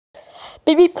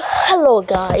Hello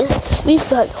guys, we've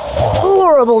got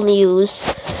horrible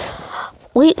news.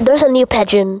 There's a new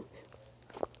pigeon.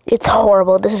 It's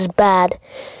horrible. This is bad.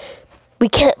 We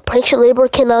can't. Prank labor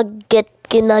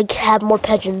cannot have more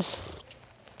pigeons.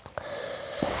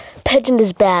 Pigeon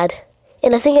is bad,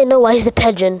 and I think I know why he's a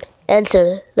pigeon.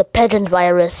 Answer: the pigeon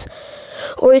virus,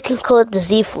 or you can call it the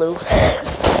Z flu.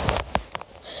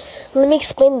 Let me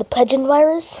explain the pigeon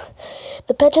virus.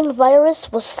 The pigeon virus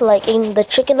was like in the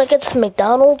chicken nuggets from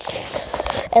McDonald's,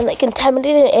 and it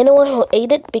contaminated anyone who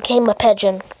ate it became a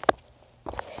pigeon.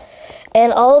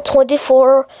 And all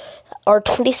 24 or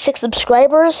 26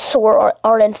 subscribers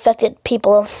are infected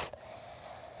people.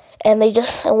 And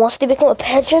once they become a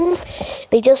pigeon,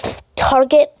 they just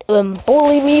target and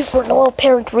bully me for no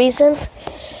apparent reason.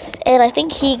 And I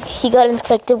think he got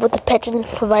infected with the pigeon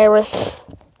virus.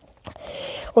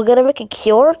 We're gonna make a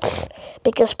cure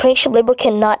because Prank labor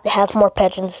cannot have more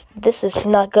pigeons. This is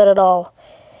not good at all.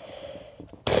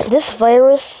 This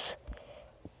virus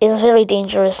is very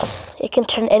dangerous. It can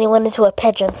turn anyone into a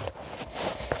pigeon.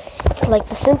 Like,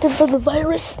 the symptoms of the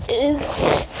virus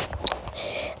is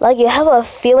like you have a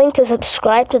feeling to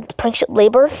subscribe to the Prank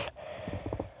labor.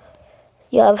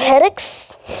 You have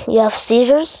headaches, you have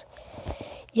seizures,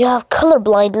 you have color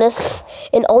blindness,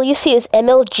 and all you see is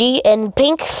MLG and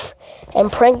pinks and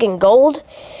prank and gold,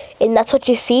 and that's what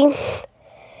you see.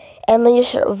 And then you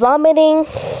start vomiting,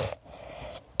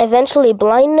 eventually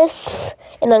blindness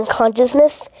and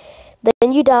unconsciousness,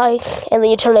 then you die, and then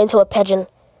you turn into a pigeon.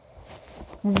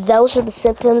 Those are the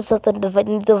symptoms of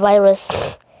the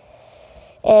virus.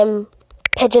 And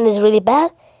pigeon is really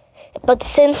bad, but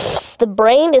since the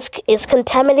brain is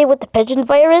contaminated with the pigeon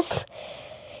virus,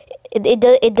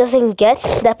 it doesn't get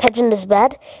that pigeon is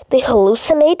bad. They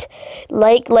hallucinate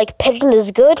like pigeon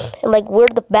is good and like we're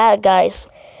the bad guys.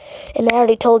 And I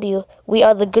already told you, we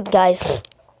are the good guys.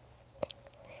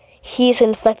 He's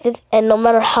infected, and no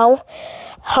matter how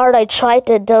hard I try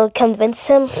to convince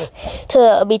him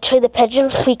to betray the pigeon,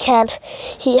 we can't.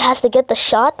 He has to get the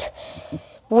shot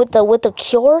with the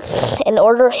cure in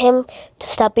order him to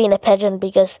stop being a pigeon,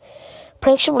 because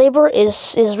Prank labor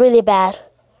is really bad.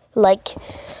 Like,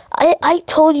 I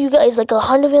told you guys like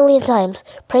 100 million times,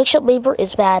 Prank labor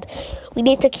is bad. We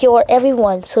need to cure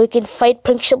everyone so we can fight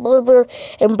Prank labor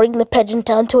and bring the pigeon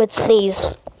down to its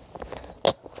knees.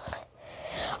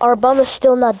 Our bomb is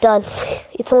still not done.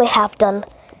 It's only half done.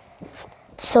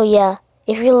 So yeah,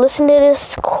 if you listen to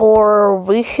this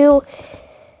Koruhu,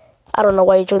 I don't know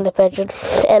why you joined the pigeon.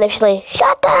 And if you say,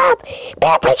 shut up,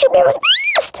 bad Prank labor was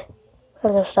best,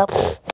 I'm gonna stop.